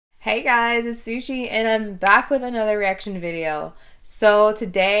Hey guys, it's Sushi and I'm back with another reaction video. So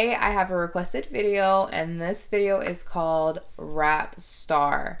today I have a requested video and this video is called Rap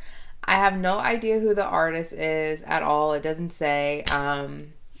Star. I have no idea who the artist is at all. It doesn't say,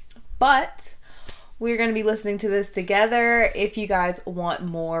 but we're going to be listening to this together. If you guys want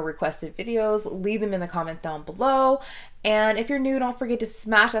more requested videos, leave them in the comment down below. And if you're new, don't forget to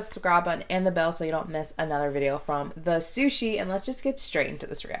smash that subscribe button and the bell so you don't miss another video from the Sushi. And let's just get straight into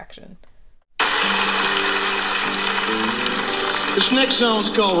this reaction. This next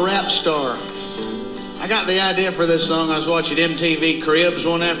song's called Rap Star. I got the idea for this song. I was watching MTV Cribs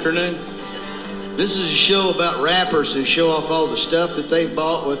one afternoon. This is a show about rappers who show off all the stuff that they've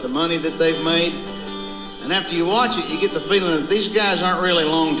bought with the money that they've made. And after you watch it, you get the feeling that these guys aren't really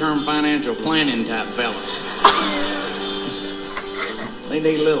long-term financial planning type fellas. They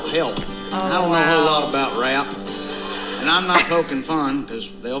need a little help. I don't know a whole lot about rap. And I'm not poking fun,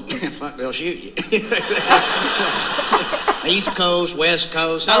 because they'll shoot you. East Coast, West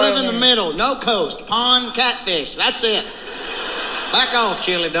Coast. I live in the middle. No coast. Pond, catfish. That's it. Back off,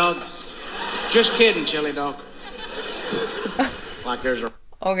 chili dog. Just kidding, chili dog. Like there's a...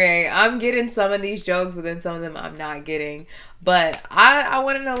 Okay, I'm getting some of these jokes, but then some of them I'm not getting. But I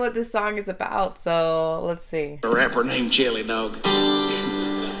want to know what this song is about, so let's see. A rapper named Chili Dog.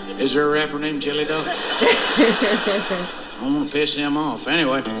 Is there a rapper named Chili Dog? I don't want to piss him off.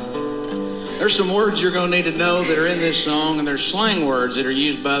 Anyway, there's some words you're going to need to know that are in this song, and there's slang words that are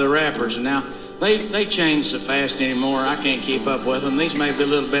used by the rappers. And now, they change so fast anymore, I can't keep up with them. These may be a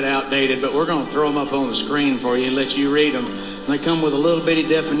little bit outdated, but we're going to throw them up on the screen for you and let you read them. And they come with a little bitty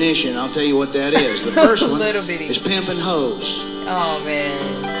definition. I'll tell you what that is. The first one is pimping hoes. Oh,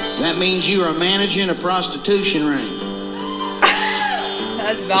 man. That means you are managing a prostitution ring.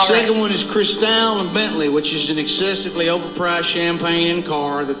 That's about the second one is Cristal and Bentley, which is an excessively overpriced champagne and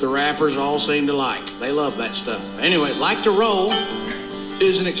car that the rappers all seem to like. They love that stuff. Anyway, like to roll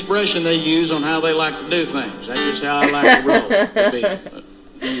is an expression they use on how they like to do things. That's just how I like to roll. To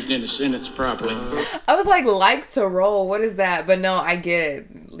be used in a sentence properly. I was like to roll. What is that? But no, I get it.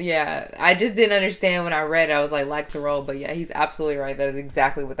 Yeah, I just didn't understand when I read it. I was like to roll. But yeah, he's absolutely right. That is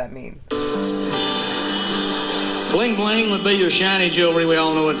exactly what that means. Bling bling would be your shiny jewelry. We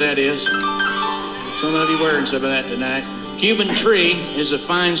all know what that is. Some of you wearing some of that tonight. Cuban Tree is a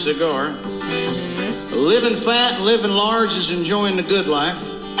fine cigar. Living fat and living large is enjoying the good life.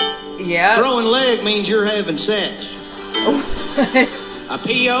 Yeah. Throwing leg means you're having sex. What? A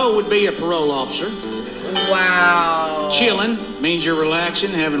PO would be a parole officer. Wow. Chilling means you're relaxing,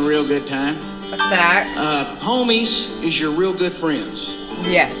 having a real good time. Facts. Homies is your real good friends.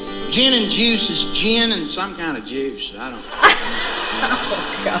 Yes. Gin and juice is gin and some kind of juice. I don't know.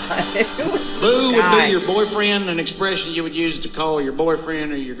 Oh, God. Boo would be your boyfriend, an expression you would use to call your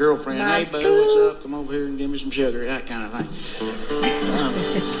boyfriend or your girlfriend. Hey, boo, what's up? Come over here and give me some sugar. That kind of thing.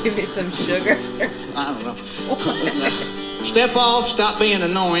 Give me some sugar? I don't know. Step off, stop being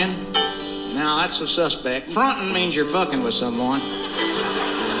annoying. Now, that's a suspect. Fronting means you're fucking with someone.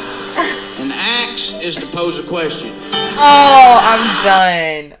 And axe is to pose a question. Oh, I'm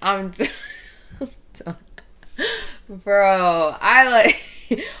done. I'm done. Bro,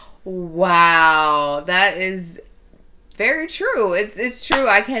 wow, that is very true. It's true.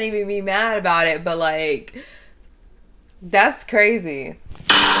 I can't even be mad about it, but like, that's crazy.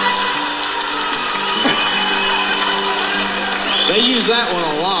 They use that one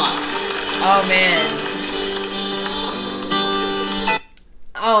a lot. Oh, man.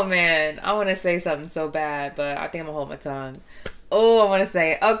 Oh, man. I want to say something so bad, but I think I'm going to hold my tongue. Oh, I want to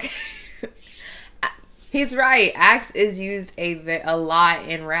say, okay. He's right. Axe is used a lot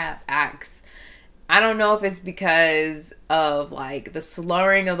in rap. Axe. I don't know if it's because of, like, the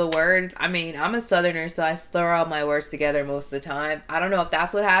slurring of the words. I mean, I'm a Southerner, so I slur all my words together most of the time. I don't know if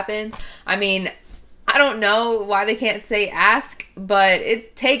that's what happens. I mean, I don't know why they can't say ask, but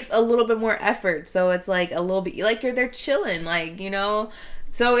it takes a little bit more effort. So it's like a little bit, like they're chilling, like, you know.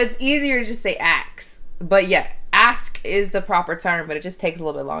 So it's easier to just say axe. But yeah, ask is the proper term, but it just takes a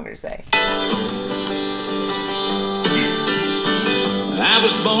little bit longer to say. I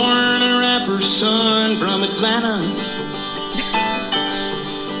was born a rapper's son from Atlanta.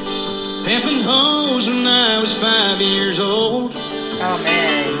 Pimping hoes when I was 5 years old. Oh,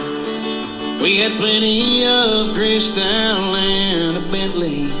 man. We had plenty of Cristal and a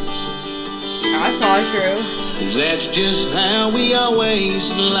Bentley. That's probably true. 'Cause that's just how we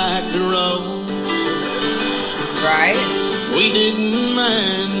always like to roll. Right? We didn't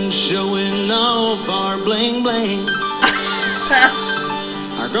mind showing off our bling bling.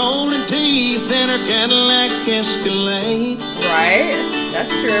 Our golden teeth and our Cadillac Escalade. Right?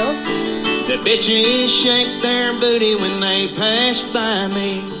 That's true. The bitches shake their booty when they pass by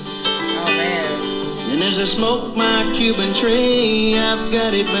me. Oh man. And as I smoke my Cuban tree, I've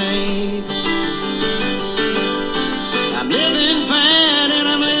got it made. I'm living fat and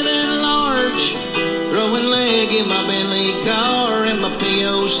I'm living large, throwing leg in my Bentley car, and my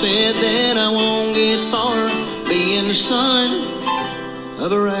P.O. said that I won't get far being the son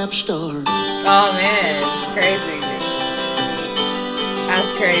of a rap star. Oh man, it's crazy.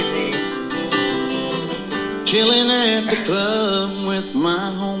 That's crazy. Chilling at the club with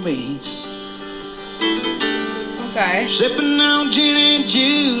my homies. Okay. Sipping on gin and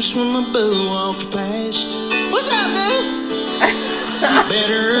juice when my boo walked past. What's up, boo? You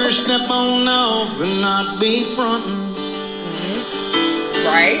better step on off and not be frontin'.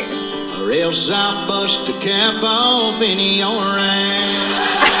 Right? Or else I'll bust the cap off in your ass.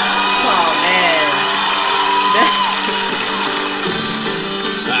 Oh man.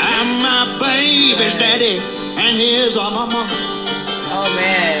 I'm my baby's daddy and his mama. Oh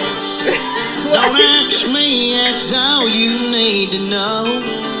man. Don't ask me, that's all you need to know.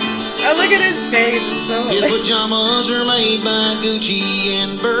 Oh, look at his face. It's so His hilarious. pajamas are made by Gucci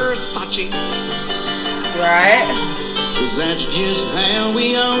and Versace. Right? Cause that's just how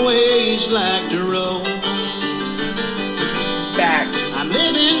we always like to roll. Facts. I'm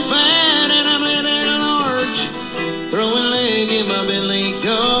living fat and I'm living large, throwing leg in my Bentley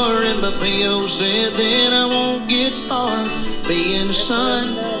car, and my P.O. said that I won't get far being the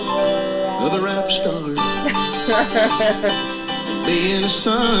son of a rap star. Being the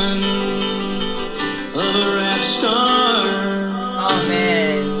son of a rap star. Oh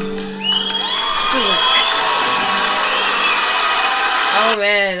man. Oh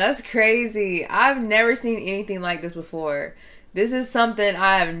man, that's crazy. I've never seen anything like this before. This is something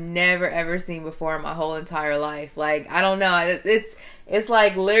I have never ever seen before in my whole entire life. Like, I don't know. It's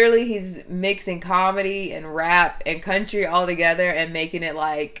like literally he's mixing comedy and rap and country all together and making it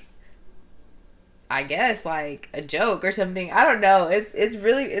like, I guess, like a joke or something. I don't know. It's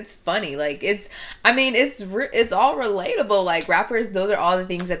really, it's funny. Like, it's all relatable. Like, rappers, those are all the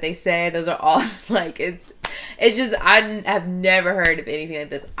things that they say. Those are all, like, it's just, I have never heard of anything like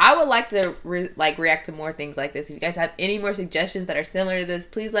this. I would like to react to more things like this. If you guys have any more suggestions that are similar to this,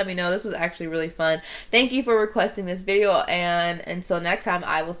 please let me know. This was actually really fun. Thank you for requesting this video, and until next time,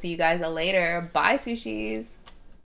 I will see you guys later. Bye, sushis.